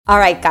All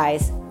right,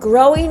 guys,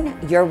 growing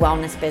your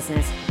wellness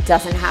business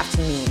doesn't have to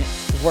mean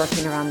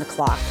working around the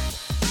clock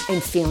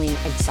and feeling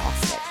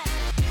exhausted.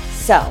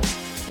 So,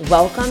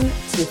 welcome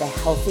to the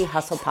Healthy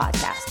Hustle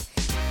Podcast.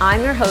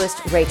 I'm your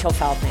host, Rachel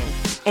Feldman,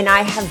 and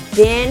I have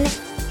been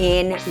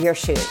in your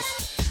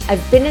shoes.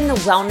 I've been in the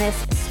wellness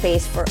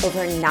space for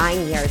over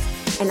 9 years,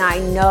 and I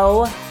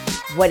know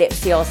what it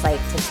feels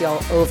like to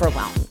feel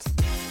overwhelmed.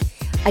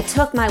 I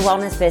took my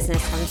wellness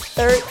business from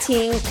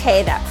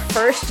 $13K that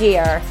first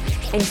year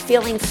and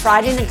feeling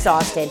fried and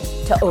exhausted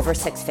to over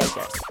 6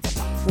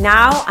 figures.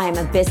 Now I'm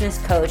a business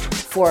coach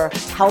for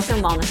health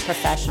and wellness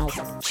professionals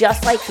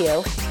just like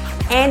you,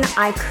 and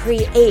I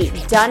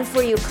create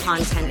done-for-you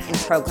content and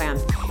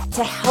programs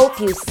to help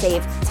you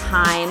save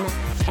time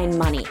and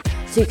money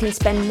so you can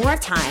spend more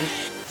time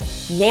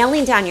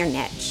nailing down your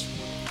niche,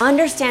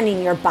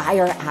 understanding your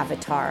buyer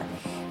avatar,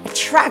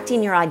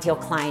 attracting your ideal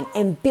client,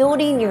 and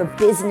building your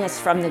business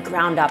from the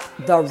ground up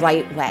the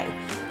right way.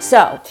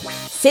 So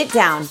sit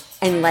down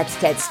and let's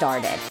get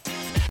started.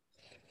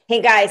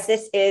 Hey guys,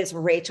 this is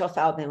Rachel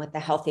Feldman with the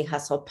Healthy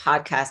Hustle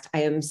Podcast.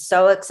 I am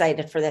so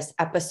excited for this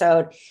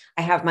episode.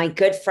 I have my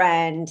good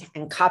friend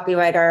and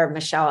copywriter,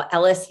 Michelle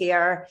Ellis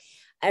here.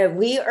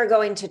 We are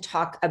going to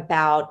talk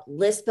about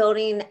list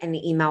building and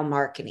email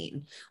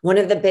marketing. One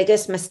of the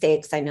biggest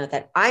mistakes I know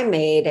that I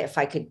made, if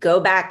I could go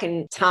back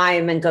in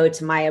time and go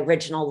to my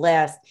original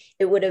list,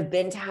 it would have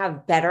been to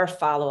have better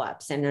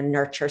follow-ups and a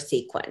nurture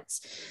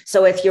sequence.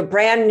 So if you're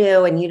brand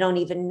new and you don't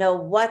even know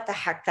what the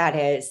heck that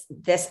is,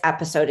 this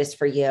episode is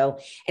for you.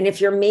 And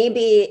if you're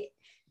maybe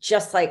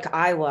just like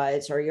I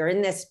was, or you're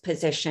in this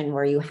position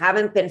where you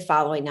haven't been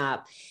following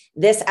up,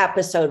 this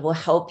episode will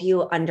help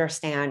you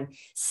understand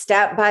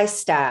step by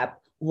step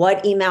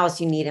what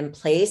emails you need in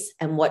place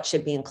and what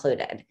should be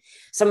included.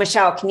 So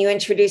Michelle, can you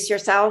introduce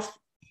yourself?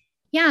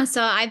 Yeah,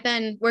 so I've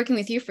been working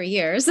with you for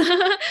years and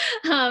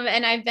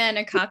I've been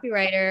a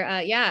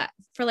copywriter,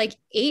 for like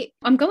 8,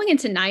 I'm going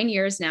into 9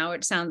 years now,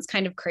 which sounds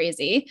kind of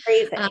crazy.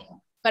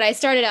 But I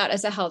started out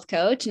as a health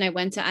coach and I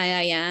went to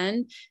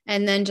IIN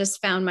and then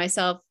just found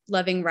myself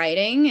loving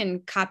writing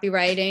and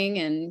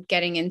copywriting and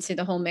getting into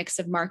the whole mix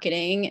of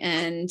marketing.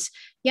 And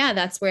yeah,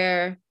 that's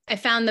where I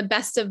found the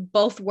best of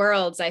both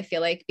worlds, I feel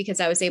like, because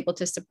I was able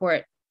to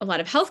support a lot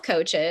of health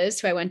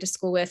coaches who I went to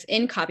school with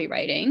in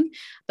copywriting,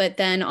 but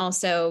then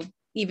also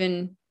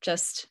even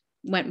just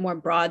went more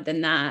broad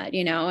than that,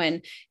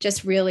 and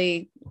just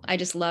really, I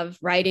just love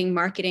writing,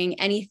 marketing,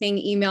 anything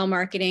email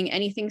marketing,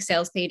 anything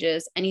sales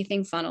pages,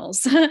 anything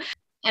funnels.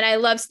 And I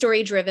love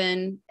story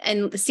driven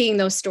and seeing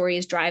those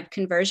stories drive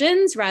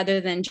conversions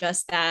rather than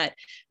just that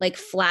like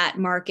flat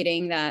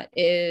marketing that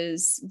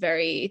is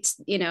very,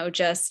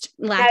 just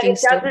lacking.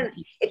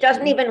 It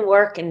doesn't even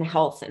work in the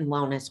health and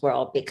wellness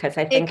world, because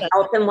I think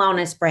health and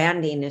wellness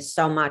branding is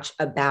so much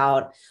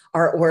about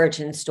our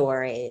origin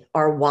story,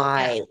 our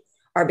why,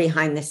 our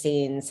behind the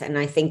scenes. And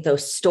I think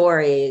those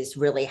stories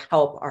really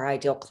help our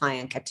ideal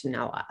client get to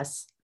know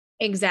us.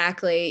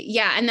 Exactly.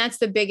 Yeah. And that's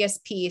the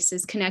biggest piece,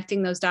 is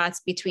connecting those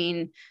dots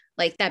between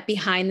like that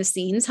behind the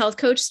scenes health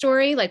coach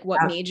story, like what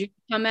made you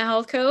become a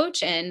health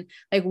coach and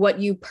like what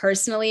you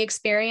personally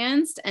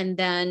experienced, and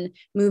then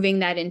moving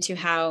that into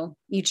how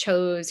you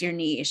chose your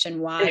niche and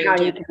why. And how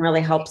you can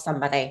really help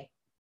somebody.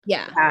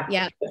 Yeah.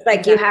 It's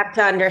like you have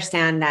to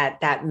understand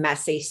that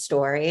messy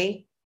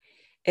story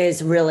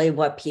is really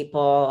what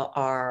people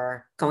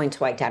are going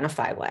to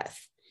identify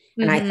with.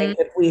 And I think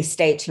if we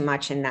stay too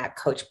much in that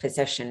coach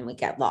position, we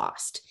get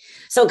lost.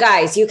 So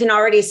guys, you can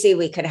already see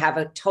we could have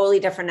a totally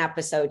different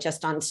episode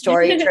just on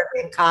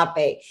story-driven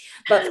copy.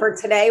 But for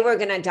today, we're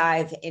going to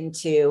dive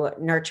into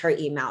nurture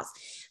emails.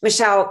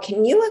 Michelle,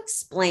 can you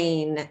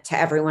explain to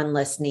everyone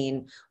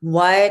listening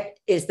what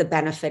is the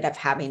benefit of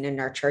having a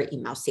nurture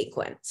email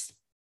sequence?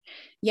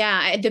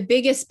 Yeah, the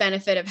biggest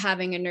benefit of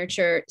having a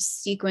nurture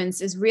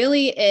sequence is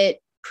really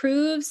it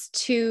proves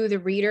to the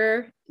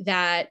reader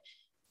that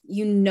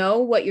you know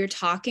what you're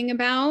talking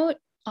about.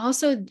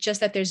 Also,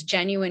 just that there's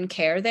genuine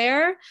care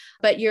there,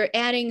 but you're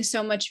adding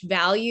so much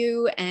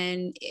value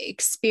and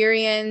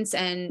experience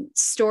and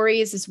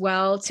stories as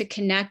well to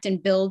connect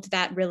and build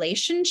that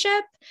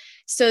relationship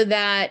so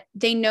that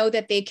they know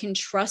that they can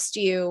trust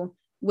you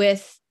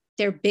with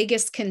their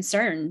biggest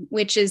concern,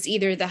 which is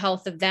either the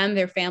health of them,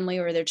 their family,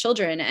 or their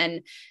children.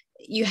 And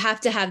you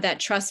have to have that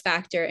trust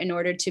factor in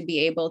order to be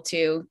able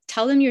to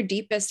tell them your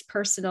deepest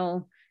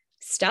personal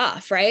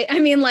stuff, right? I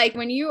mean, like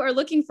when you are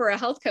looking for a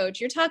health coach,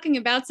 you're talking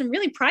about some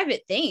really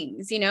private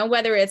things,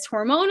 whether it's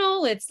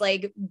hormonal, it's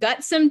like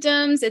gut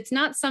symptoms. It's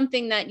not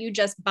something that you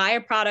just buy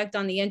a product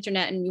on the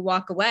internet and you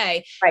walk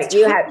away. Right.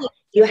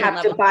 You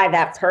have to buy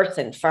that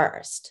person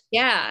first.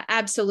 Yeah,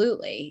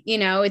 absolutely.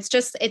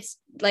 It's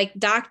like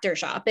doctor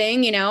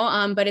shopping,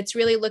 but it's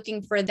really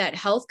looking for that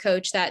health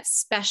coach that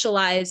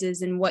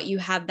specializes in what you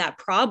have that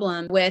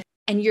problem with.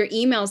 And your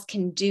emails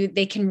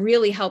they can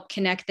really help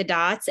connect the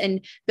dots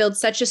and build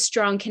such a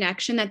strong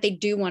connection that they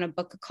do want to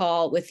book a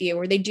call with you,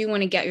 or they do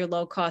want to get your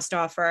low cost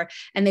offer,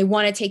 and they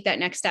want to take that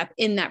next step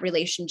in that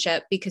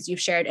relationship because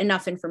you've shared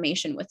enough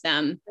information with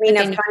them. I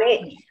mean,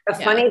 a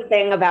funny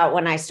thing about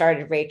when I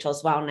started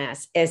Rachel's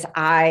Wellness is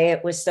I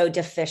was so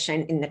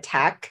deficient in the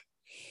tech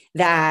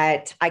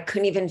that I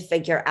couldn't even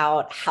figure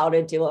out how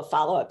to do a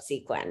follow-up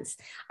sequence.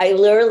 I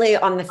literally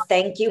on the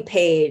thank you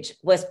page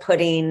was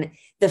putting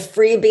the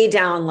freebie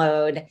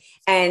download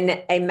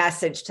and a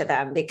message to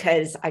them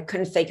because I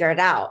couldn't figure it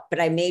out,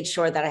 but I made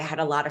sure that I had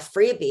a lot of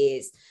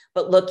freebies.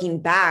 But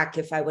looking back,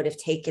 if I would have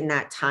taken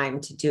that time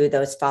to do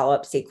those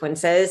follow-up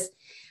sequences,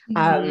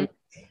 but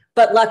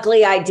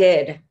luckily I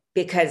did,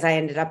 because I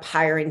ended up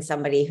hiring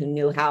somebody who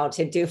knew how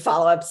to do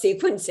follow-up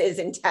sequences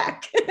in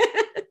tech.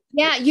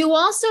 Yeah.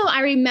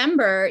 I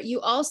remember you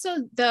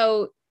also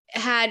though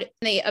had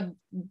the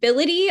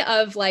ability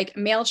of like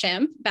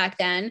MailChimp back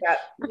then,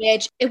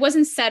 which it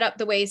wasn't set up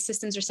the way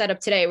systems are set up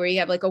today, where you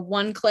have like a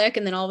one click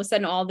and then all of a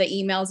sudden all the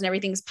emails and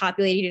everything's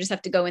populated. You just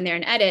have to go in there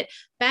and edit.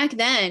 Back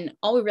then,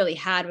 all we really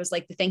had was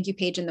like the thank you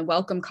page and the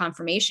welcome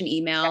confirmation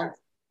email. Yeah.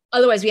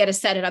 Otherwise we had to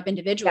set it up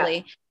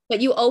individually, but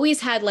you always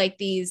had like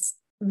these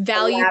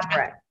value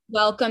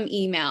welcome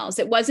emails.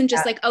 It wasn't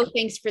just like, oh,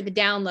 thanks for the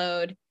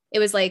download. It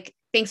was like,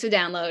 thanks for the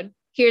download.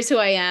 Here's who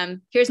I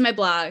am. Here's my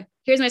blog.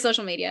 Here's my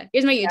social media.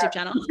 Here's my YouTube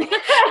channel.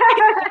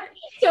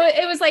 So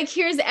it was like,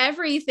 here's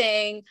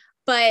everything.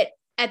 But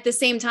at the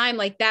same time,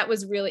 like that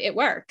was really, it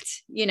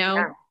worked, you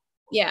know?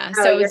 Yeah.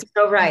 So you're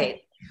so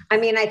right. I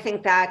mean, I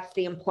think that's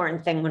the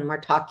important thing when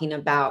we're talking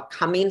about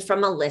coming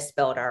from a list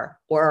builder,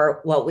 or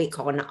what we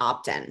call an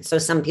opt-in. So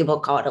some people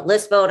call it a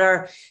list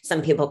builder.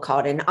 Some people call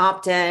it an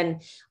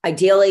opt-in.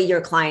 Ideally, your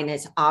client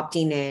is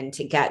opting in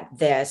to get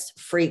this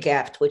free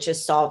gift, which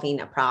is solving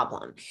a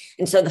problem.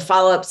 And so the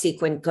follow-up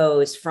sequence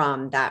goes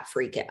from that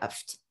free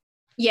gift.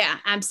 Yeah,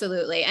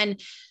 absolutely.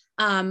 And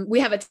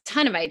we have a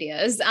ton of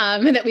ideas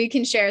that we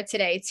can share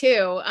today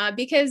too,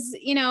 because,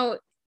 you know,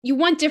 you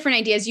want different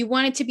ideas. You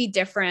want it to be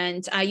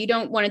different. You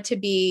don't want it to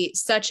be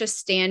such a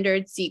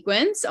standard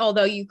sequence,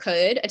 although you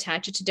could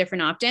attach it to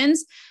different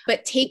opt-ins,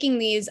 but taking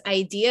these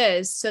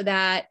ideas so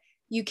that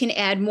you can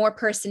add more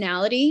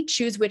personality,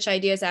 choose which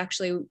ideas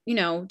actually, you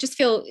know, just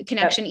feel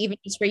connection even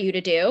just for you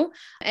to do,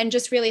 and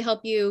just really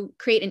help you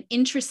create an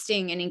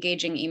interesting and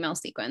engaging email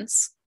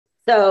sequence.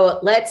 So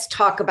let's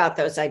talk about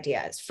those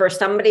ideas. For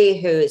somebody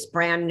who's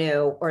brand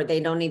new, or they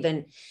don't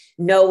even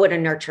know what a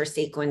nurture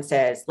sequence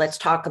is, let's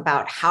talk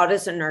about how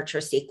does a nurture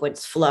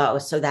sequence flow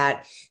so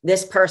that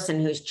this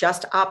person who's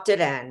just opted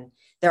in,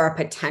 they're a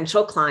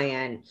potential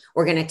client,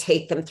 we're going to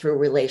take them through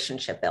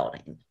relationship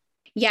building.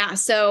 Yeah.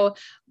 So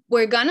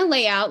we're going to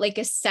lay out like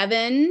a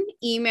 7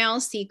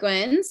 email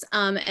sequence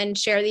and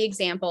share the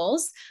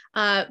examples.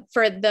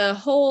 For the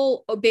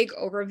whole big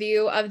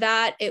overview of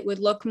that, it would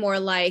look more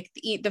like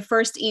the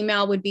first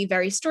email would be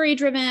very story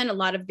driven, a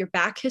lot of your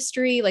back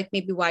history, like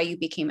maybe why you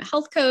became a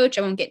health coach.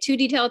 I won't get too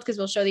detailed because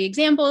we'll show the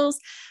examples.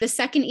 The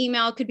second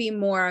email could be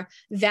more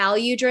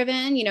value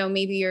driven. You know,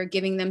 maybe you're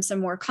giving them some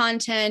more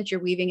content,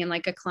 you're weaving in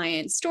like a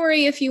client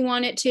story if you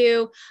want it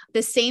to.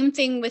 The same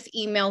thing with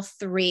email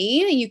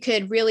 3. You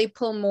could really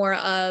pull more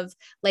of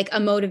like a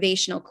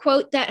motivational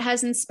quote that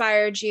has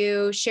inspired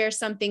you, share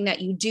something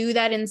that you do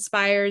that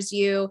inspires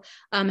you,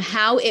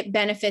 how it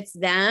benefits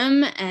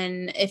them.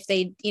 And if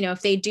they, you know,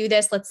 if they do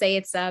this, let's say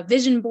it's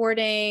vision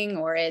boarding,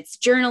 or it's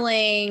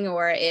journaling,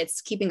 or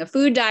it's keeping a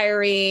food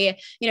diary,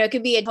 you know, it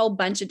could be a whole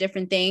bunch of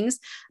different things.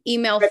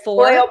 Email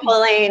 4. Oil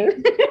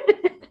pulling.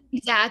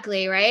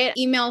 Exactly. Right.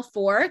 Email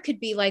 4 could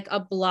be like a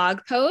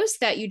blog post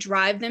that you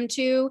drive them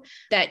to,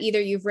 that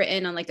either you've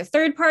written on like a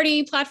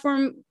third-party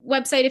platform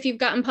website if you've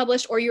gotten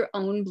published, or your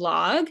own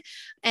blog.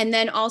 And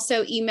then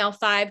also email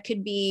 5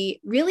 could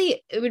be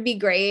really, it would be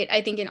great,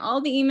 I think, in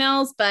all the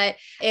emails. But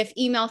if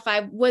email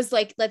 5 was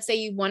like, let's say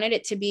you wanted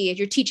it to be, if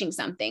you're teaching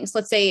something, so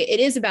let's say it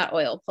is about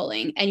oil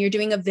pulling and you're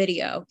doing a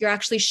video, you're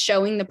actually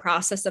showing the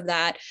process of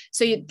that.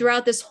 So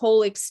throughout this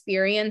whole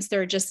experience,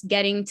 they're just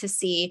getting to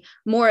see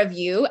more of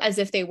you as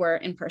if they were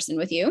in person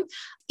with you.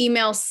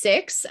 Email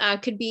 6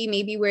 could be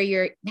maybe where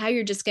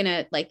you're just going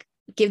to like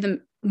give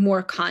them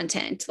more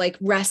content, like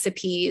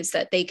recipes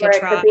that they could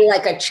try. It could be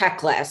like a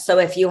checklist. So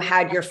if you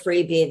had your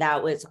freebie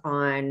that was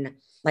on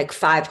like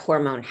 5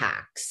 hormone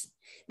hacks,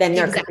 then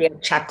there could be a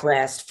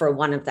checklist for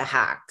one of the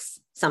hacks,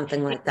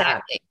 something like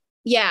that.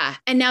 Yeah.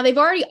 And now they've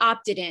already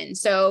opted in,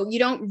 so you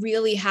don't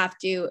really have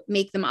to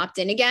make them opt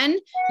in again.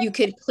 You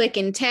could click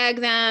and tag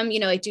them, you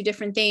know, like do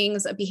different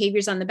things,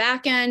 behaviors on the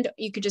back end.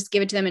 You could just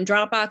give it to them in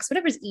Dropbox,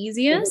 whatever's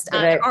easiest.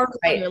 They're already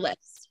on your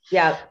list.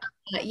 Yeah.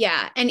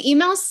 Yeah. And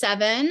email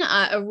 7,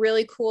 a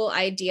really cool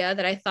idea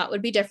that I thought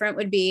would be different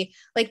would be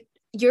like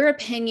your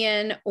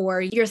opinion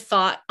or your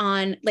thought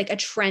on like a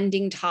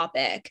trending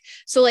topic.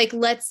 So like,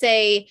 let's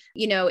say,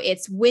 you know,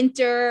 it's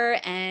winter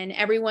and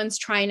everyone's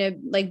trying to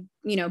like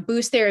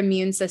boost their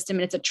immune system.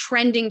 And it's a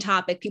trending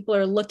topic. People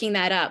are looking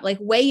that up. Like,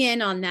 weigh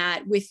in on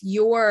that with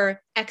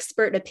your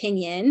expert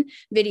opinion.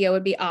 Video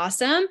would be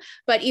awesome.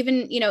 But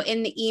even,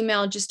 in the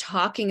email, just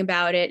talking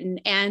about it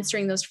and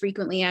answering those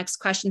frequently asked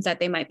questions that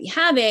they might be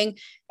having,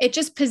 it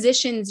just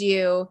positions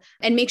you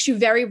and makes you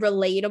very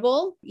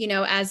relatable,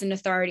 as an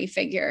authority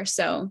figure.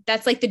 So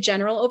that's like the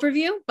general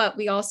overview, but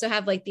we also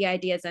have like the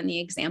ideas and the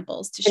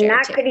examples to share. And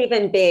that could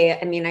even be,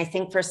 I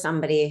think for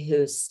somebody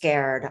who's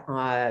scared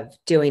of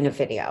doing a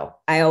video,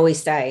 I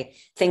always say,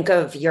 think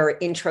of your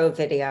intro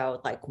video,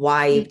 like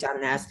why you've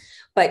done this,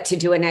 but to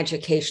do an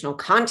educational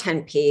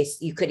content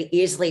piece, you could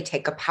easily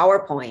take a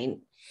PowerPoint,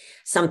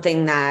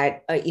 something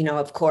that,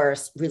 of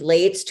course,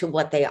 relates to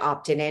what they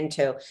opted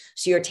into.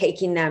 So you're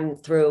taking them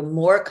through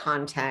more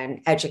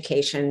content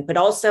education, but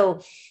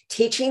also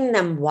teaching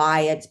them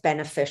why it's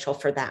beneficial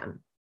for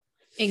them.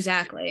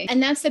 Exactly.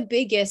 And that's the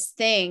biggest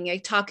thing,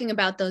 like talking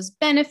about those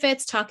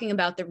benefits, talking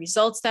about the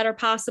results that are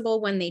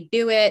possible when they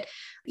do it,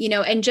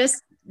 and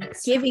just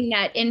giving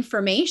that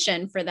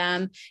information for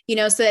them,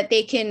 so that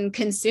they can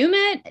consume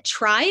it,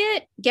 try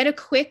it, get a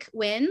quick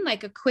win,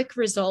 like a quick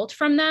result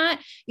from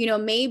that.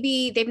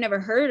 Maybe they've never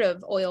heard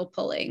of oil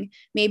pulling.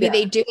 Maybe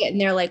they do it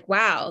and they're like,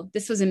 wow,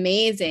 this was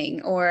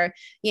amazing. Or,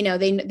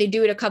 they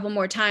do it a couple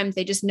more times.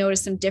 They just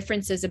notice some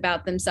differences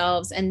about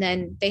themselves and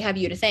then they have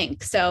you to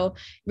thank. So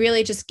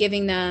really just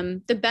giving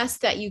them the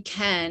best that you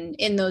can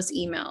in those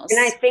emails. And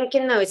I think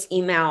in those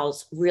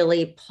emails,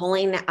 really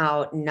pulling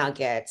out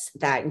nuggets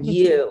that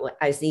you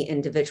as the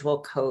individual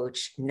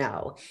coach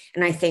know.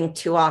 And I think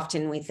too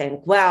often we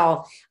think,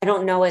 well, I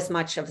don't know as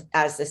much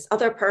as this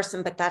other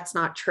person, but that's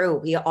not true.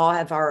 We all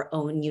have our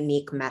own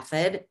unique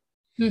method.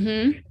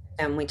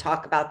 And we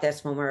talk about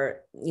this when we're,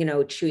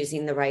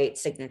 choosing the right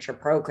signature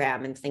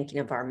program and thinking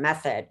of our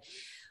method.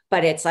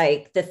 But it's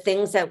like the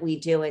things that we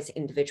do as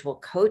individual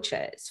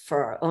coaches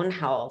for our own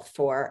health,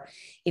 for,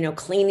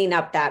 cleaning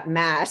up that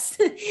mess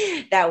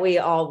that we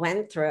all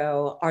went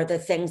through are the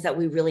things that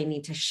we really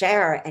need to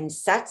share and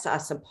sets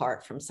us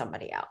apart from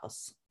somebody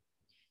else.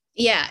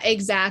 Yeah,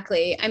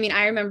 exactly.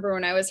 I remember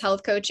when I was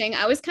health coaching,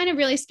 I was kind of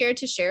really scared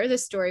to share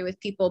this story with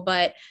people,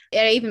 but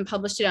I even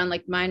published it on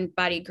like Mind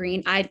Body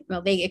Green.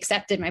 They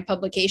accepted my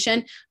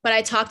publication, but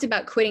I talked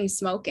about quitting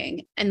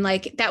smoking. And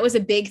like, that was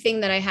a big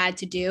thing that I had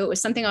to do. It was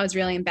something I was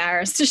really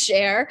embarrassed to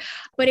share,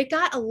 but it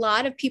got a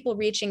lot of people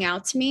reaching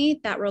out to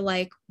me that were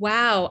like,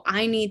 wow,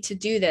 I need to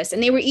do this.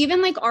 And they were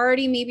even like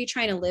already maybe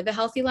trying to live a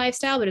healthy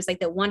lifestyle, but it's like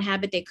the one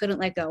habit they couldn't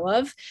let go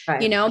of, right.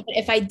 But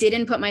if I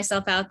didn't put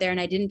myself out there and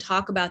I didn't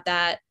talk about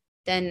that,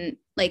 then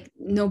like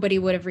nobody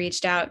would have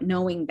reached out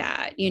knowing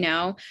that,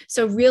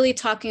 So really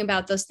talking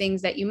about those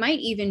things that you might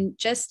even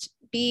just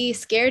be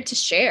scared to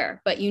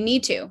share, but you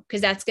need to,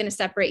 because that's going to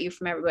separate you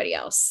from everybody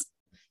else.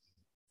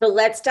 So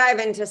let's dive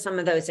into some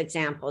of those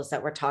examples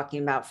that we're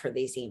talking about for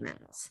these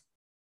emails.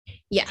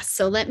 Yes.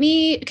 So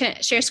can I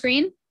share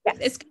screen?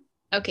 Yes.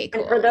 Okay,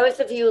 cool. And for those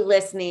of you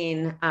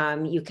listening,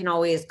 you can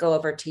always go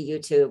over to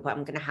YouTube.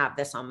 I'm going to have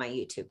this on my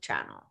YouTube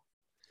channel.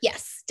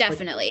 Yes,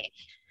 definitely.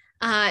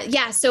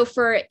 So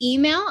for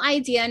email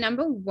idea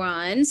number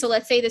 1, so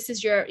let's say this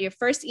is your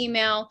first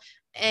email,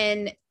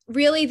 and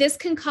really this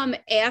can come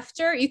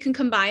after, you can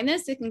combine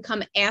this, it can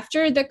come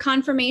after the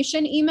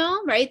confirmation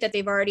email, right? That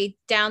they've already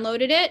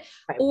downloaded it,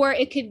 right. Or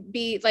it could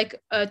be like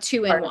a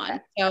 2-in-1.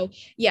 So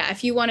yeah,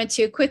 if you wanted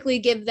to quickly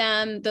give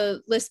them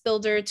the list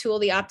builder tool,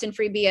 the opt-in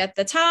freebie at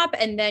the top,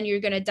 and then you're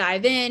going to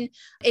dive in.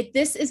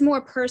 This is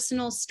more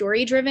personal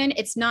story driven.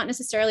 It's not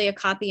necessarily a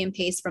copy and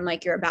paste from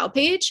like your about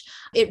page.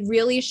 It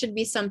really should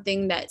be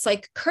something that's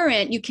like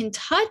current. You can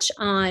touch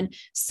on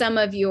some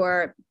of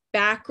your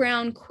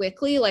background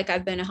quickly. Like,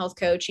 I've been a health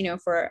coach,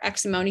 for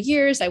X amount of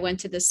years. I went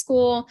to this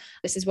school.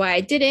 This is why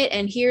I did it.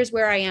 And here's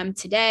where I am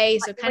today.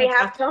 So we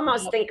have to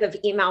almost think of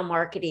email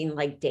marketing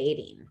like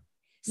dating.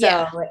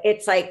 So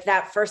it's like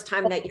that first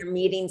time that you're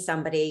meeting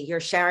somebody, you're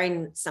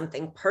sharing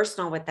something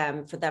personal with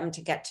them for them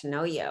to get to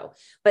know you.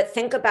 But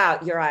think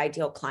about your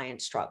ideal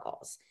client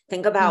struggles.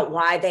 Think about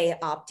why they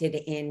opted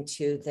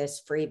into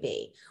this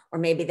freebie, or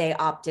maybe they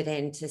opted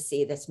in to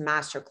see this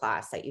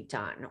masterclass that you've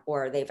done,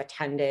 or they've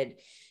attended,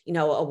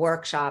 a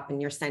workshop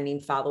and you're sending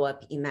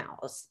follow-up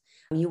emails.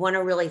 You want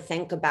to really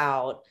think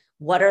about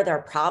what are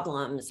their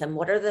problems and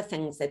what are the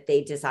things that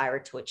they desire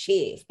to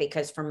achieve?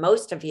 Because for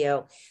most of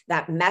you,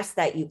 that mess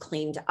that you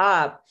cleaned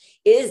up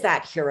is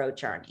that hero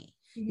journey.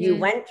 You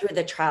went through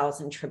the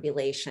trials and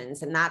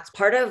tribulations, and that's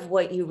part of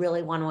what you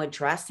really want to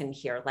address in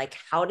here. Like,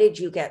 how did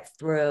you get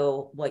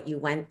through what you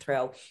went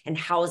through, and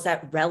how is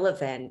that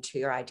relevant to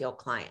your ideal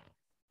client?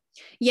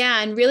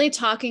 Yeah. And really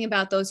talking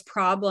about those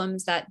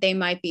problems that they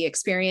might be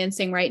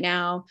experiencing right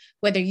now,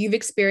 whether you've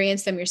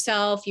experienced them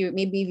yourself,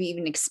 maybe you've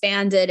even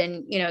expanded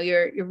and,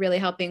 you're really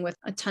helping with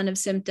a ton of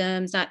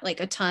symptoms, not like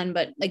a ton,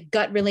 but like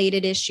gut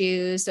related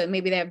issues. So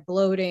maybe they have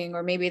bloating,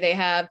 or maybe they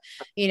have,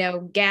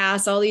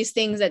 gas, all these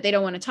things that they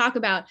don't want to talk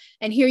about.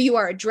 And here you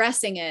are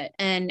addressing it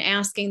and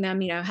asking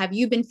them, have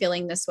you been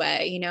feeling this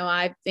way?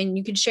 And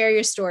you can share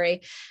your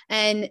story,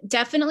 and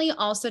definitely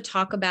also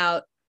talk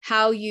about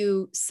how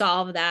you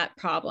solve that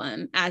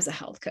problem as a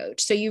health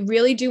coach. So you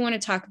really do want to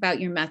talk about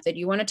your method.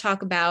 You want to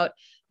talk about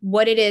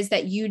what it is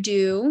that you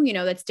do,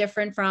 that's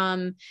different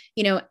from,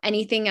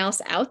 anything else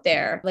out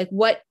there. Like,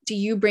 what do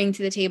you bring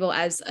to the table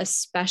as a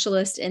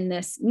specialist in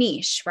this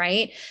niche,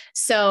 right?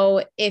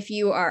 So if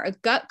you are a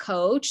gut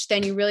coach,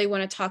 then you really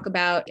want to talk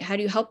about how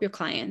do you help your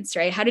clients,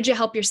 right? How did you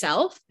help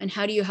yourself? And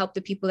how do you help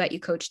the people that you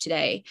coach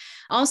today?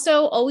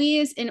 Also,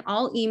 always in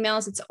all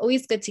emails, it's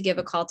always good to give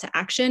a call to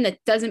action. That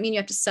doesn't mean you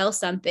have to sell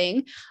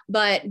something,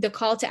 but the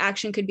call to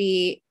action could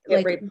be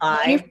like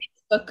reply.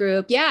 Facebook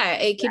group. Yeah.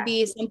 It could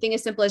be something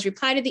as simple as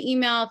reply to the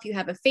email. If you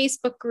have a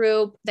Facebook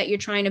group that you're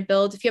trying to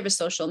build, if you have a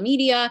social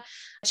media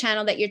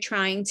channel that you're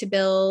trying to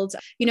build,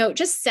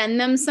 just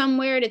send them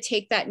somewhere to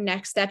take that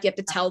next step. You have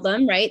to tell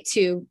them, right,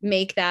 to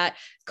make that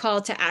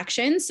call to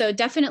action. So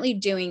definitely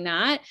doing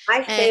that.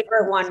 My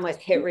favorite one was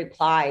hit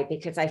reply,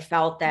 because I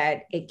felt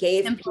that it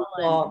gave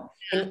people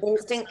an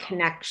instant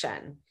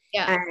connection.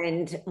 Yeah.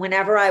 And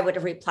whenever I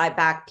would reply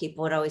back,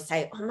 people would always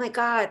say, "Oh my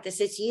God, this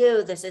is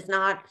you. This is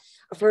not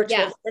a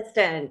virtual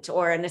assistant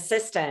or an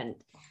assistant."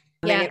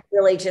 And it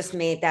really just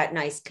made that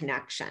nice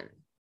connection.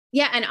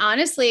 Yeah. And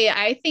honestly,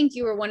 I think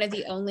you were one of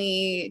the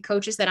only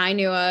coaches that I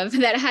knew of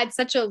that had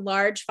such a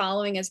large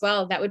following as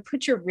well, that would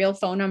put your real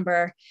phone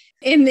number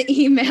in the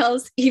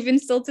emails, even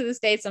still to this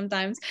day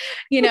sometimes,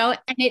 and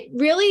it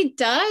really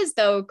does,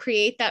 though,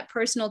 create that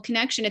personal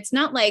connection. It's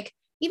not like,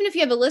 even if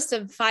you have a list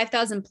of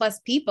 5,000 plus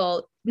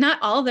people, not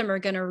all of them are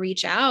going to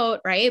reach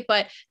out, right?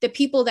 But the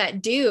people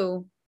that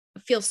do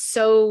feel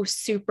so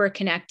super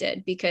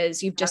connected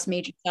because you've just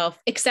made yourself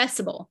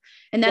accessible.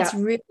 And that's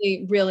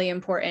really, really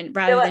important,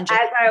 rather than just,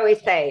 as I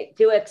always say,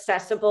 do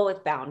accessible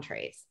with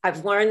boundaries.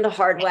 I've learned the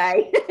hard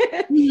way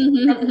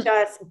from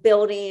just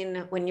building,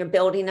 when you're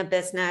building a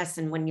business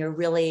and when you're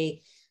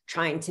really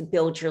trying to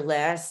build your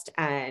list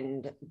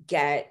and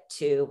get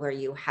to where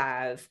you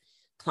have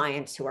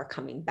clients who are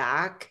coming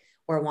back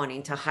or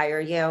wanting to hire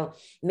you,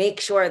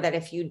 make sure that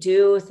if you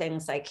do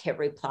things like hit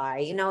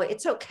reply,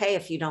 it's okay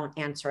if you don't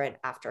answer it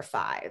after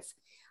 5.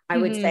 I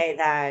would say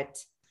that,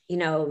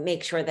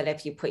 make sure that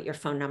if you put your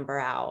phone number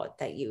out,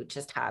 that you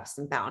just have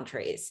some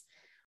boundaries.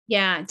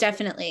 Yeah,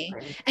 definitely.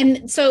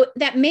 And so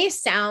that may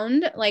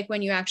sound like,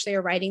 when you actually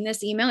are writing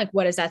this email, like,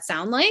 what does that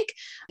sound like?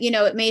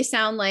 It may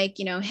sound like,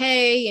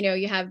 hey,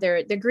 you have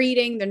their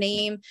greeting, their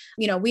name.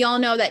 We all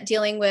know that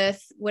dealing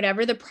with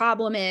whatever the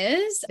problem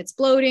is, it's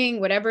bloating,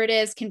 whatever it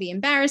is, can be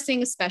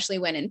embarrassing, especially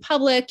when in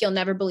public. You'll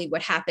never believe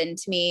what happened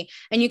to me.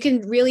 And you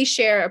can really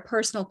share a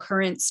personal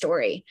current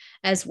story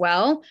as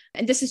well.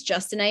 And this is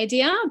just an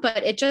idea,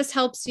 but it just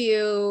helps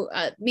you.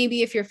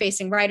 Maybe if you're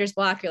facing writer's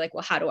block, you're like,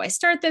 well, how do I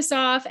start this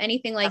off?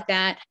 Anything like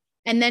that.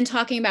 And then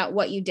talking about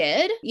what you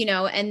did,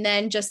 and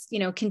then just,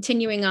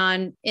 continuing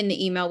on in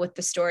the email with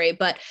the story,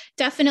 but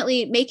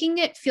definitely making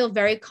it feel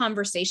very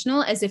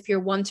conversational, as if you're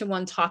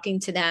one-to-one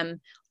talking to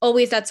them.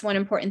 Always, that's one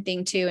important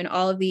thing too, in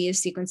all of these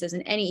sequences,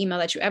 in any email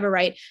that you ever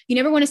write. You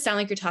never want to sound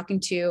like you're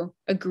talking to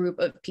a group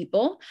of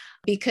people,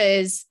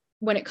 because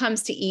when it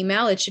comes to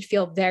email, it should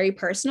feel very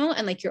personal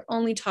and like you're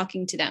only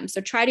talking to them.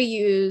 So try to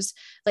use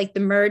like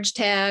the merge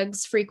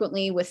tags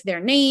frequently with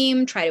their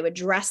name, try to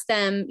address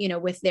them,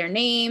 with their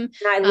name.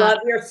 And I love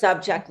your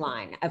subject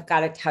line. I've got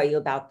to tell you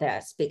about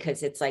this,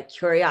 because it's like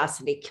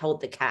curiosity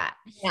killed the cat.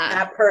 Yeah.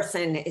 That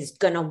person is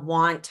going to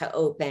want to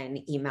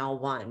open email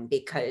 1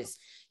 because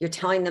you're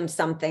telling them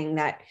something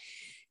that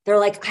they're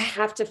like, I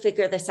have to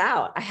figure this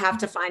out. I have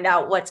to find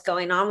out what's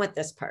going on with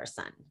this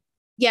person.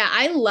 Yeah,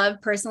 I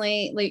love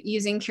personally like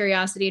using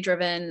curiosity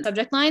driven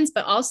subject lines,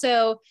 but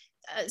also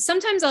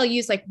sometimes I'll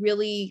use like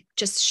really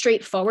just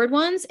straightforward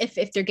ones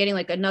if they're getting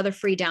like another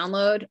free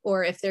download,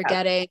 or if they're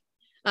getting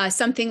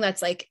something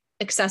that's like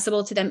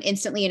accessible to them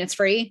instantly and it's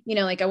free,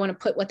 like I want to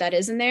put what that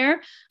is in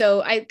there.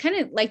 So I kind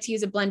of like to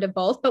use a blend of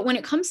both. But when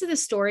it comes to the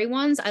story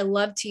ones, I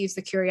love to use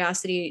the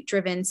curiosity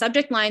driven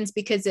subject lines,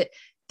 because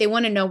they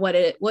want to know what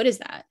is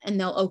that, and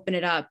they'll open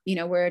it up.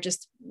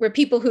 We're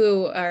people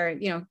who are,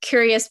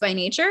 curious by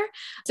nature.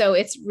 So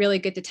it's really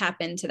good to tap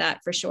into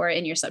that for sure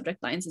in your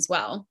subject lines as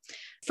well.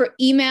 For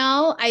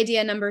email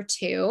idea number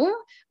 2,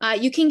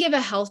 you can give a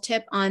health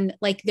tip on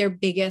like their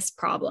biggest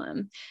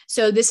problem.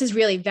 So this is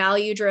really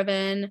value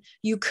driven.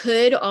 You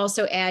could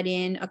also add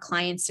in a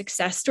client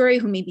success story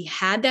who maybe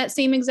had that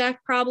same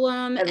exact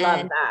problem. I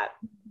love that.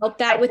 Help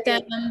that with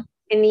them.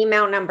 In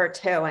email number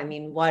 2, I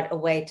mean, what a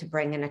way to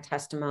bring in a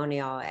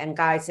testimonial. And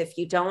guys, if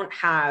you don't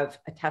have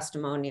a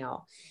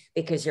testimonial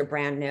because you're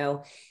brand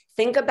new,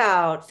 think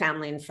about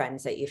family and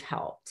friends that you've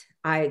helped.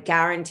 I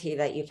guarantee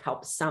that you've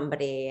helped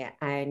somebody,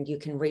 and you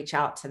can reach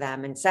out to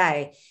them and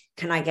say,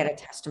 can I get a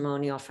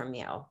testimonial from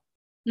you?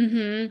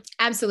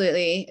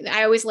 Absolutely.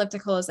 I always love to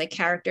call those like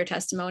character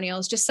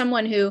testimonials, just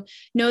someone who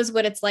knows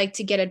what it's like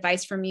to get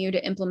advice from you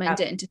to implement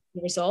it into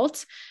the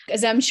result.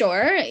 Because I'm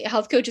sure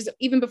health coaches,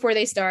 even before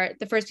they start,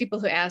 the first people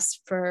who ask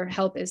for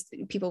help is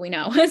people we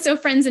know. So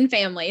friends and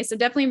family. So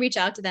definitely reach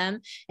out to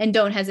them and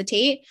don't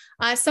hesitate.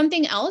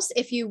 Something else,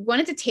 if you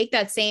wanted to take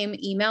that same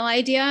email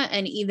idea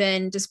and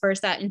even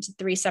disperse that into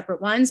 3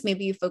 separate ones,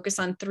 maybe you focus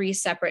on 3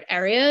 separate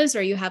areas,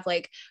 or you have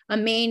like a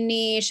main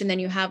niche and then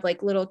you have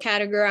like little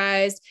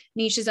categorized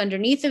niches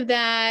underneath of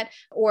that,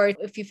 or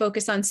if you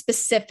focus on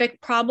specific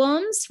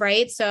problems,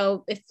 right?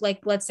 So if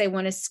like, let's say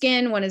one is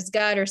skin, one is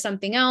gut or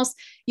something else,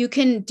 you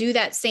can do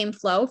that same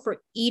flow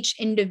for each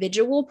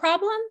individual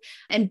problem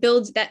and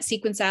build that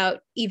sequence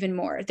out even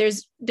more.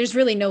 There's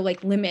really no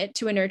like limit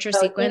to a nurture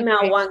sequence.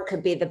 Email 1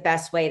 could be the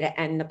best way to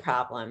end the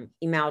problem.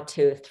 Email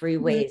 2, 3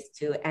 ways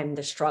to end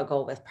the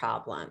struggle with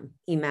problem.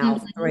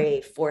 Email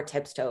 3, 4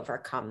 tips to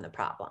overcome the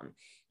problem.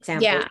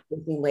 Example,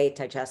 losing weight,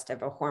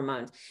 digestive, or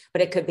hormones.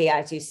 But it could be,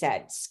 as you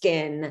said,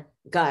 skin,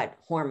 gut,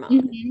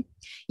 hormone.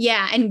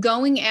 Yeah. And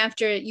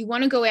you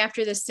want to go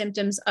after the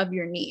symptoms of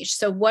your niche.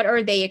 So what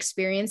are they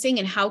experiencing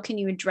and how can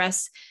you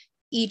address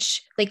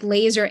each, like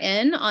laser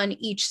in on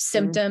each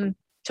symptom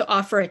to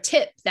offer a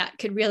tip that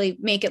could really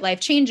make it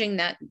life-changing,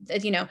 that,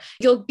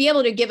 you'll be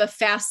able to give a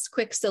fast,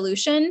 quick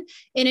solution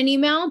in an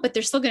email, but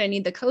they're still going to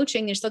need the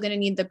coaching. They're still going to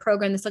need the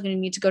program. They're still going to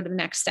need to go to the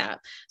next step.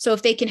 So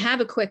if they can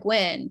have a quick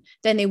win,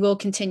 then they will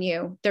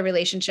continue the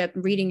relationship,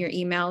 reading your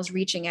emails,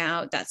 reaching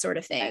out, that sort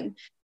of thing.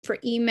 For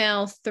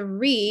email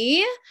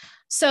 3,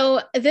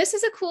 so this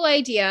is a cool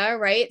idea,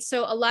 right?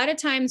 So a lot of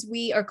times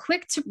we are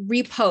quick to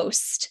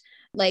repost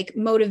like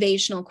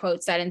motivational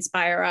quotes that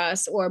inspire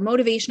us, or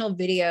motivational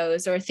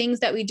videos, or things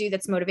that we do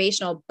that's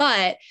motivational,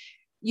 but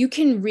you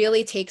can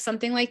really take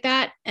something like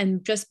that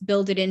and just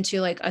build it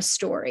into like a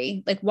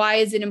story. Like, why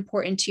is it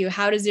important to you?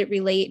 How does it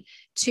relate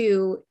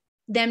to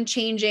them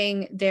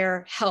changing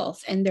their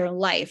health and their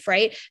life,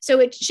 right? So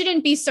it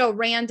shouldn't be so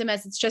random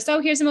as it's just,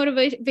 oh, here's a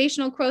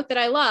motivational quote that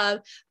I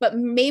love, but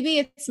maybe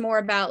it's more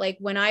about like,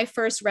 when I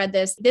first read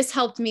this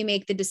helped me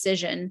make the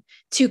decision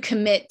to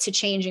commit to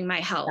changing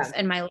my health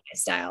and my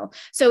lifestyle.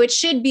 So it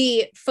should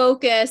be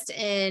focused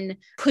in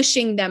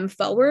pushing them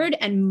forward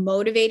and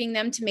motivating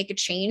them to make a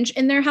change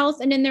in their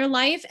health and in their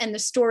life, and the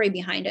story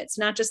behind it. It's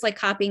not just like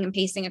copying and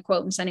pasting a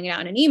quote and sending it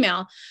out in an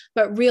email,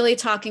 but really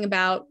talking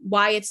about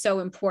why it's so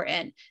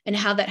important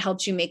and how that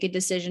helps you make a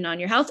decision on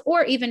your health,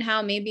 or even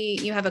how maybe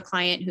you have a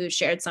client who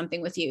shared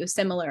something with you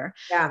similar.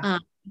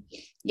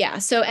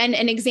 So, and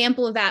an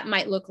example of that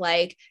might look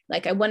like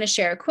I want to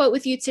share a quote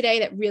with you today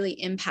that really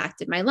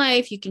impacted my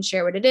life. You can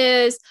share what it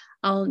is.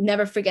 I'll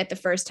never forget the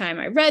first time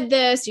I read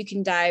this. You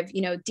can dive,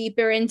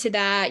 deeper into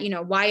that,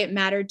 why it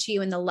mattered to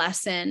you in the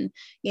lesson,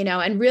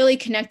 and really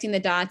connecting the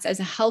dots as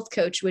a health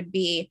coach would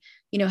be,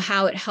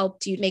 how it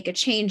helped you make a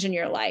change in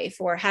your life,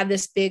 or have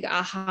this big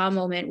aha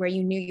moment where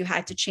you knew you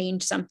had to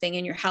change something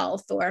in your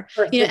health, or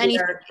anything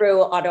through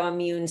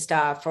autoimmune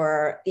stuff,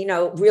 or,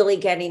 really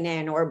getting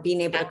in, or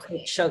being able to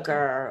quit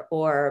sugar,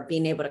 or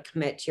being able to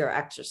commit to your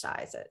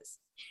exercises.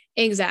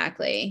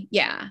 Exactly.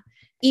 Yeah.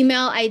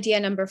 Email idea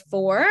number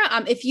 4.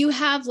 If you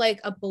have like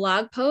a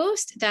blog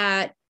post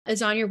that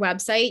is on your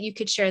website, you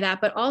could share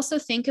that, but also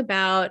think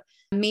about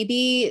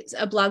maybe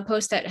a blog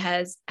post that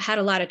has had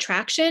a lot of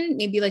traction.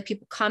 Maybe like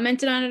people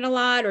commented on it a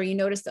lot, or you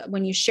noticed that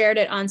when you shared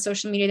it on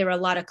social media, there were a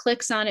lot of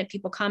clicks on it.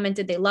 People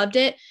commented, they loved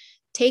it.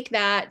 Take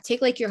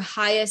like your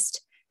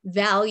highest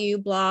value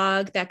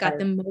blog that got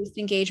the most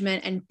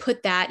engagement and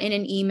put that in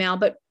an email,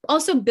 but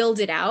also build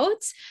it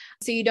out.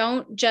 So you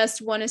don't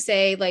just want to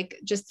say like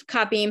just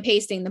copy and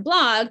pasting the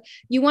blog,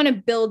 you want to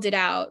build it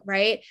out,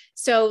 right?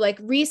 So like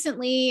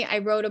recently I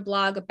wrote a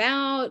blog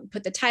about,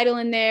 put the title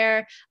in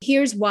there,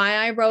 here's why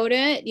I wrote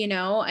it,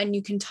 and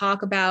you can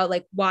talk about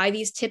like why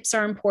these tips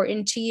are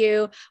important to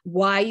you,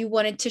 why you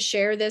wanted to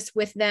share this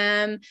with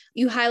them.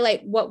 You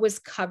highlight what was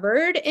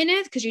covered in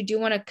it, because you do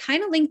want to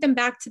kind of link them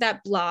back to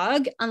that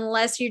blog,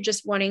 unless you're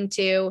just wanting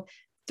to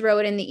throw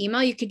it in the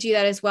email. You could do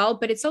that as well,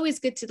 but it's always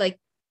good to like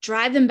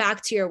drive them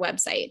back to your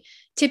website.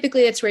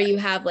 Typically that's where you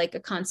have like a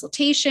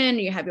consultation,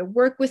 you have your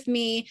work with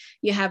me,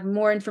 you have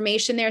more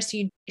information there. So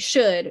you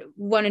should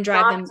want to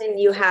drive them. Often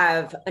you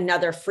have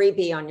another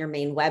freebie on your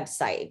main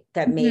website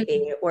that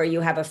maybe, or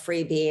you have a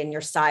freebie in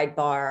your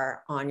sidebar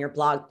on your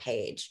blog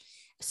page.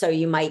 So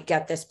you might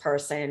get this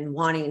person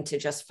wanting to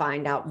just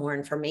find out more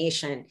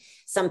information.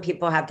 Some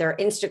people have their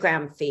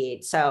Instagram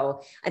feed.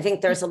 So I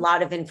think there's a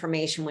lot of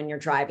information when you're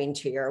driving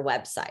to your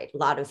website, a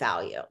lot of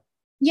value.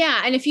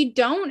 Yeah. And if you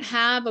don't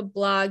have a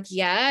blog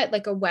yet,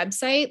 like a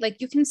website,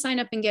 like you can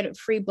sign up and get a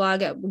free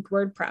blog at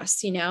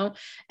WordPress,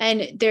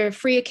 and they're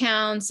free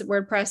accounts at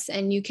WordPress,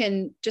 and you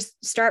can just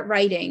start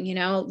writing,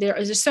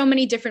 there's so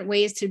many different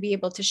ways to be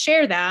able to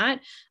share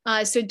that.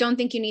 So don't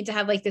think you need to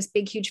have like this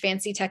big, huge,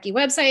 fancy techie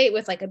website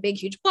with like a big,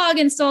 huge blog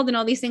installed and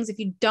all these things. If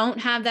you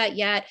don't have that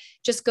yet,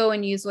 just go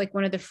and use like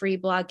one of the free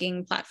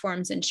blogging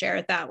platforms and share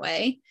it that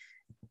way.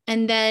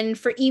 And then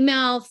for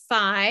email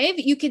 5,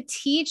 you could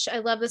teach. I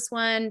love this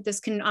one. This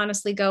can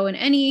honestly go in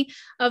any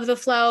of the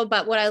flow.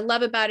 But what I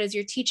love about it is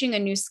you're teaching a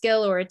new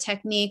skill or a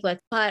technique.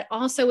 But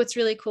also what's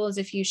really cool is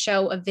if you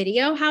show a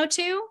video how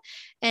to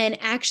and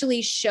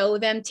actually show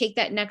them, take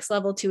that next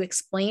level to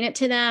explain it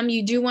to them.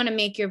 You do want to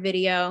make your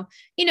video,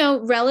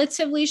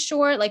 relatively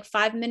short, like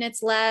 5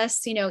 minutes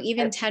less,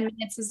 even 10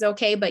 minutes is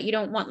okay, but you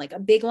don't want like a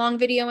big long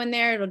video in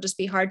there. It'll just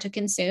be hard to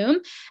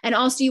consume. And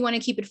also you want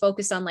to keep it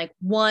focused on like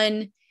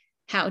one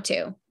how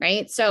to,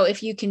 right? So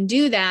if you can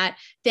do that,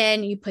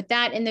 then you put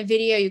that in the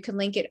video, you can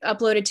link it,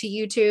 upload it to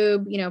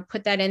YouTube,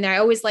 put that in there. I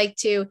always like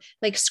to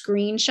like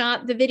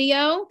screenshot the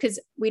video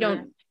because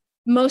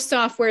most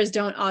softwares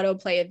don't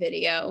autoplay a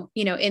video,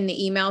 in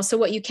the email. So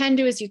what you can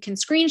do is you can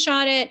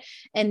screenshot it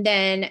and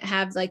then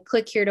have like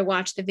click here to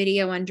watch the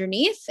video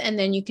underneath. And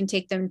then you can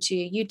take them to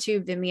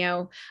YouTube,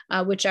 Vimeo,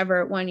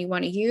 whichever one you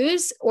want to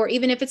use. Or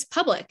even if it's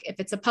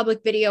a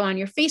public video on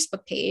your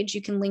Facebook page,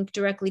 you can link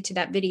directly to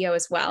that video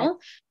as well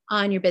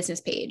on your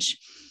business page.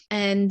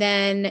 And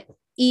then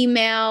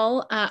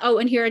email.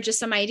 And here are just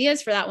some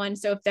ideas for that one.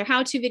 So if they're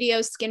how-to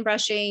videos, skin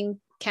brushing,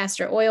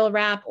 castor oil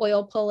wrap,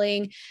 oil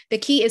pulling, the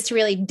key is to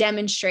really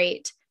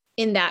demonstrate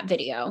in that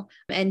video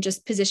and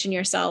just position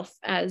yourself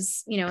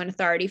as, an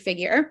authority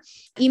figure.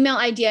 Email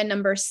idea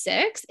number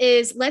 6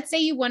 is, let's say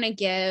you want to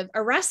give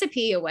a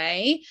recipe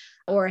away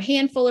or a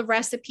handful of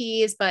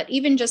recipes, but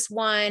even just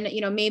one,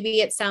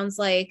 maybe it sounds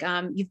like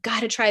you've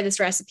got to try this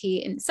recipe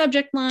in the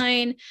subject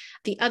line.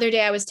 The other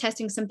day I was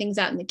testing some things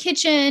out in the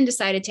kitchen,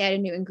 decided to add a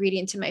new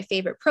ingredient to my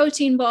favorite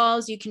protein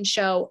balls. You can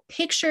show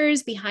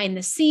pictures behind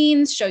the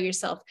scenes, show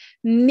yourself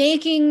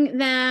making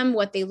them,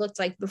 what they looked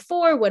like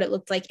before, what it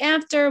looked like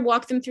after,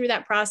 walk them through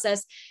that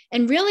process.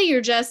 And really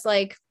you're just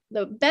like,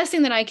 the best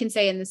thing that I can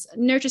say in this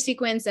nurture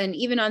sequence and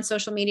even on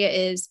social media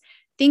is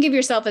think of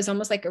yourself as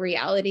almost like a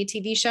reality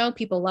TV show.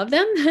 People love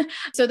them.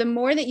 So the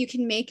more that you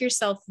can make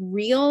yourself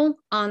real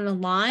on the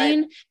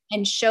line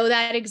and show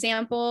that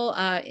example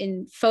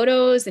in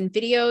photos and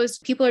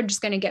videos, people are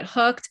just going to get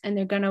hooked and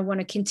they're going to want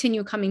to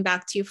continue coming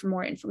back to you for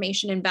more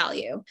information and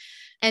value.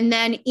 And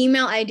then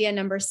email idea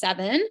number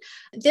 7.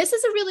 This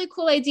is a really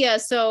cool idea.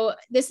 So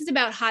this is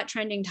about hot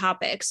trending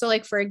topics. So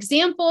like, for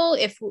example,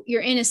 if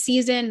you're in a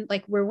season,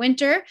 like we're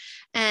winter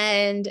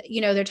and,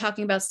 they're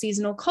talking about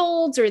seasonal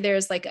colds, or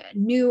there's like a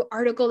new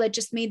article that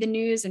just made the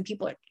news and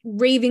people are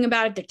raving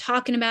about it. They're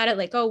talking about it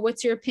like, oh,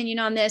 what's your opinion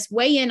on this?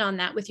 Weigh in on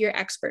that with your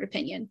expert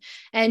opinion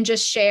and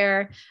just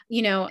share,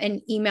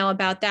 an email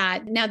about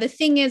that. Now, the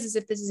thing is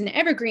if this is an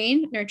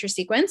evergreen nurture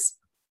sequence,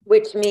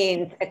 which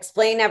means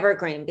explain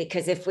evergreen,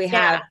 because if we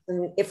have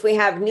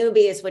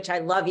newbies, which I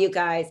love you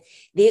guys,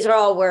 these are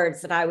all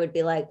words that I would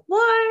be like,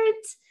 what?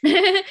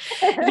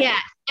 Yeah.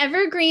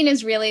 Evergreen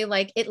is really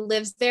like, it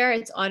lives there.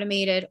 It's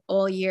automated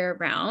all year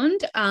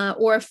round,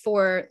 or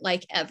for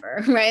like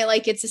ever, right?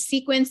 Like it's a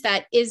sequence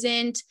that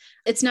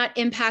it's not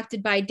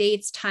impacted by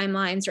dates,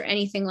 timelines, or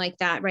anything like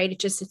that, right?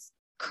 It's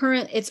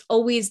current, it's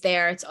always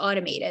there, it's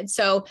automated.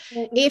 So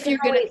if you're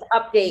going to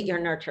update your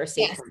nurture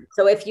sequence. Yes.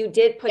 So if you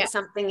did put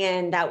something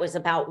in that was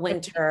about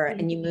winter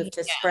and you moved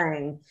to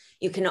spring,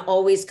 you can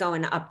always go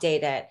and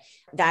update it.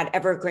 That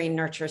evergreen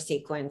nurture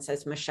sequence,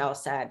 as Michelle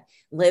said,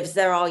 lives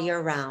there all year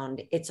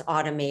round. It's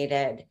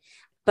automated,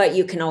 but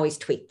you can always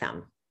tweak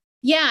them.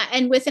 Yeah.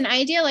 And with an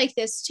idea like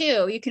this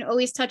too, you can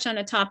always touch on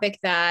a topic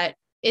that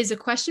is a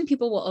question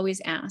people will always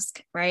ask,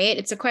 right?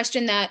 It's a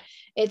question that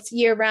it's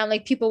year round.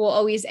 Like people will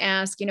always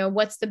ask,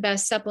 what's the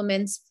best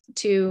supplements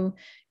to,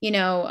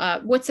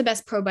 what's the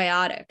best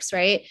probiotics,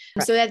 right?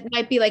 So that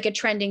might be like a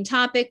trending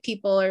topic.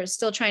 People are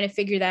still trying to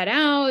figure that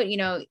out,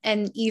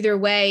 and either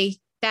way,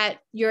 that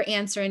your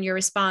answer and your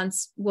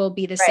response will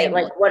be the same.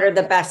 Like what are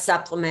the best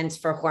supplements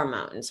for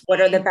hormones? What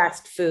are the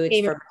best foods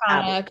for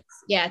products?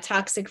 Yeah.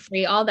 Toxic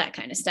free, all that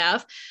kind of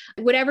stuff,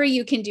 whatever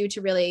you can do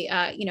to really,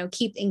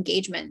 keep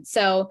engagement.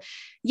 So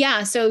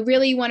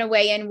really you want to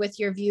weigh in with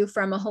your view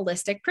from a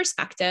holistic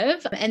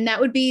perspective. And that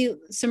would be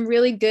some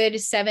really good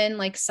 7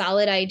 like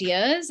solid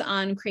ideas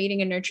on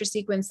creating a nurture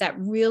sequence that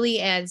really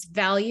adds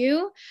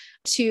value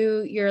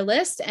to your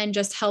list and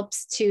just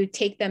helps to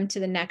take them to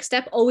the next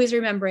step, always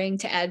remembering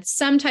to add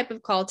some type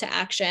of call to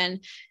action.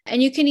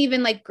 And you can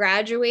even like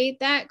graduate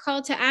that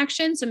call to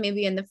action. So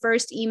maybe in the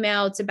first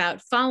email, it's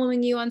about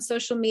following you on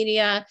social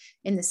media.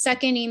 In the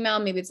second email,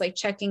 maybe it's like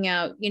checking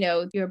out,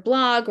 your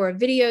blog or a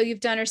video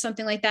you've done or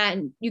something like that.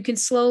 And you can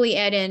slowly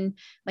add in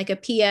like a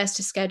PS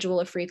to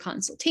schedule a free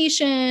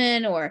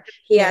consultation, or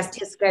PS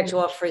to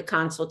schedule a free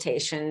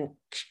consultation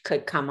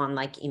could come on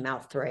like email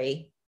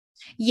 3.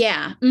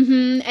 Yeah.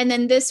 Mm-hmm. And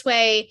then this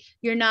way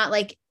you're not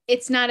like,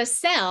 it's not a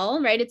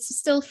sell, right? It's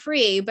still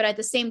free. But at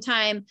the same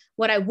time,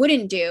 what I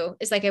wouldn't do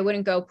is like, I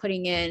wouldn't go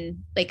putting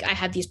in, like, I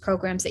have these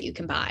programs that you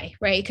can buy,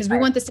 right? Because we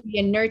want this to be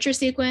a nurture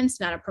sequence,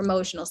 not a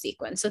promotional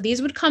sequence. So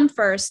these would come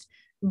first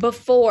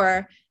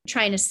before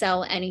trying to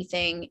sell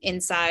anything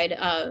inside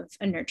of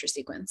a nurture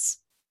sequence.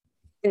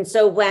 And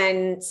so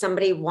when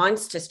somebody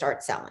wants to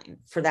start selling,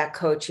 for that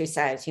coach who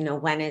says,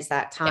 when is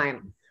that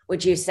time?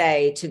 Would you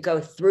say to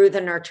go through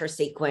the nurture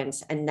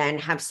sequence and then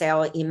have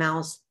sale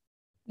emails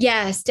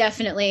Yes,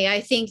 definitely.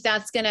 I think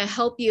that's going to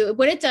help you.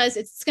 What it does,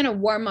 it's going to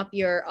warm up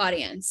your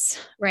audience,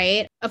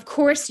 right? Of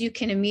course, you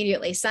can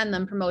immediately send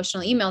them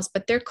promotional emails,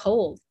 but they're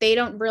cold. They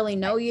don't really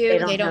know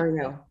you. They don't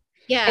know you.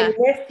 Yeah. And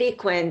this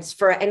sequence,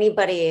 for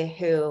anybody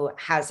who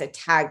has a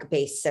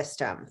tag-based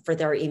system for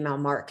their email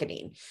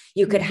marketing,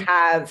 you could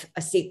have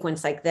a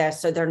sequence like this.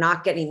 So they're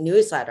not getting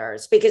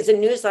newsletters, because the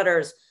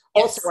newsletters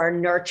also are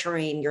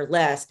nurturing your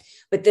list.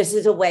 But this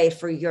is a way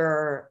for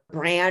your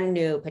brand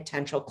new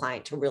potential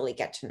client to really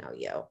get to know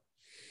you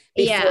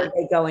before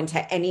they go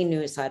into any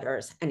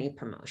newsletters, any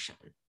promotion.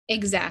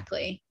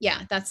 Exactly.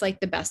 Yeah. That's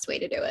like the best way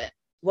to do it.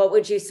 What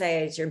would you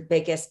say is your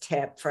biggest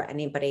tip for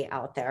anybody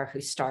out there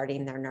who's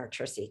starting their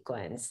nurture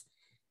sequence?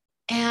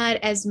 Add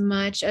as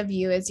much of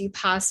you as you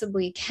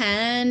possibly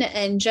can,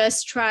 and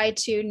just try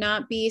to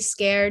not be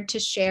scared to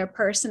share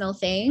personal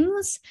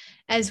things,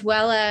 as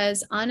well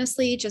as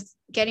honestly just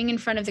getting in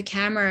front of the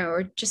camera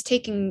or just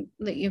taking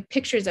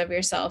pictures of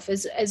yourself.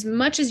 As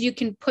much as you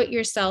can put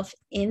yourself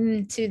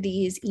into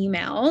these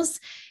emails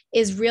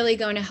is really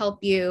going to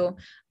help you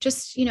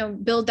just,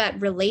 build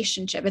that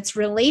relationship. It's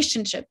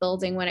relationship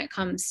building when it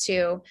comes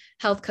to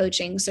health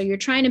coaching. So you're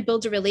trying to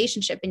build a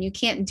relationship, and you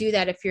can't do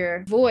that if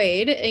you're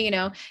void,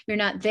 you're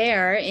not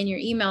there in your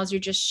emails.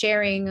 You're just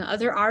sharing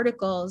other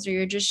articles, or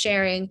you're just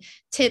sharing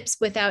tips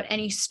without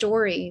any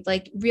story.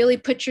 Like, really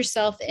put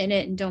yourself in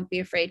it and don't be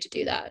afraid to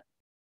do that.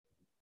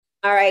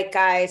 All right,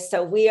 guys.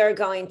 So we are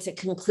going to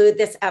conclude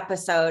this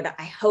episode.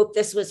 I hope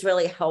this was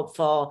really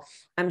helpful.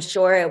 I'm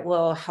sure it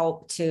will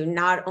help to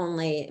not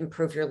only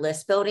improve your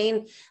list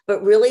building,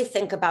 but really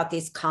think about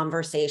these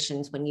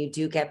conversations when you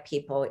do get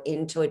people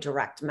into a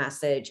direct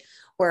message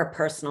or a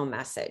personal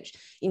message.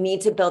 You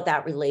need to build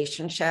that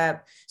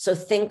relationship. So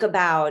think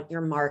about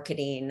your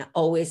marketing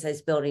always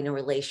as building a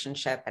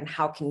relationship, and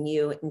how can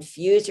you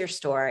infuse your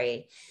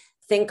story.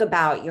 Think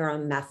about your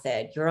own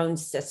method, your own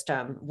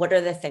system. What are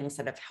the things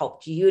that have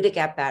helped you to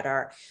get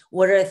better?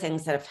 What are the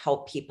things that have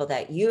helped people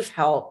that you've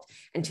helped,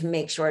 and to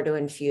make sure to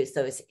infuse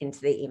those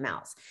into the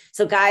emails.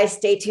 So guys,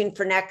 stay tuned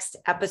for next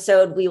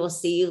episode. We will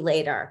see you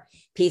later.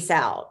 Peace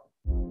out.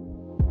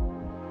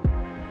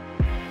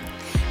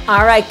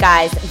 All right,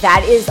 guys,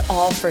 that is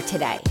all for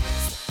today.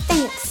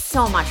 Thanks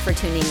so much for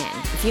tuning in.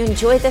 If you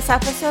enjoyed this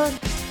episode,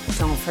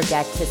 don't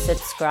forget to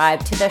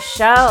subscribe to the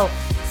show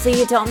so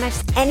you don't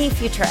miss any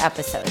future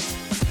episodes.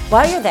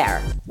 While you're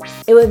there,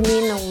 it would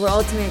mean the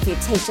world to me if you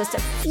take just a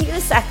few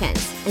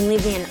seconds and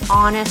leave me an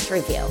honest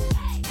review.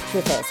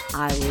 Truth is,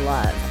 I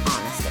love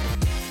honesty.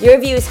 Your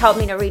reviews help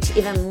me to reach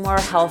even more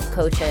health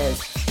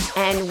coaches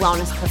and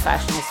wellness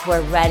professionals who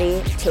are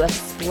ready to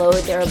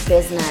explode their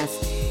business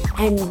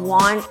and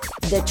want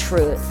the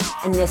truth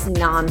in this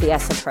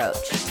non-BS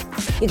approach.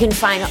 You can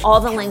find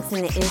all the links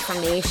and the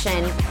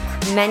information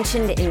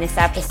mentioned in this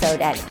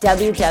episode at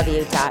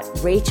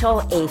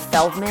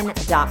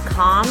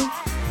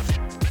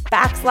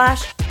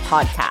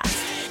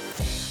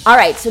www.rachelafeldman.com/podcast. All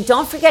right, so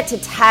don't forget to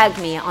tag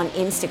me on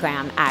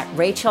Instagram at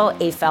Rachel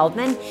A.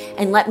 Feldman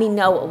and let me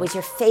know what was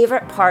your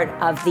favorite part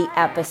of the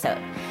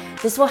episode.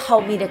 This will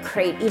help me to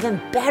create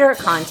even better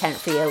content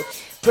for you,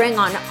 bring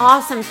on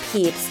awesome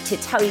peeps to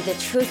tell you the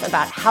truth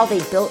about how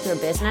they built their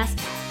business,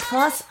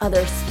 plus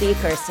other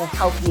speakers to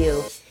help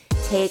you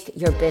take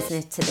your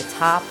business to the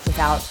top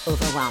without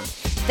overwhelm.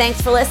 Thanks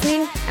for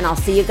listening, and I'll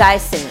see you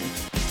guys soon.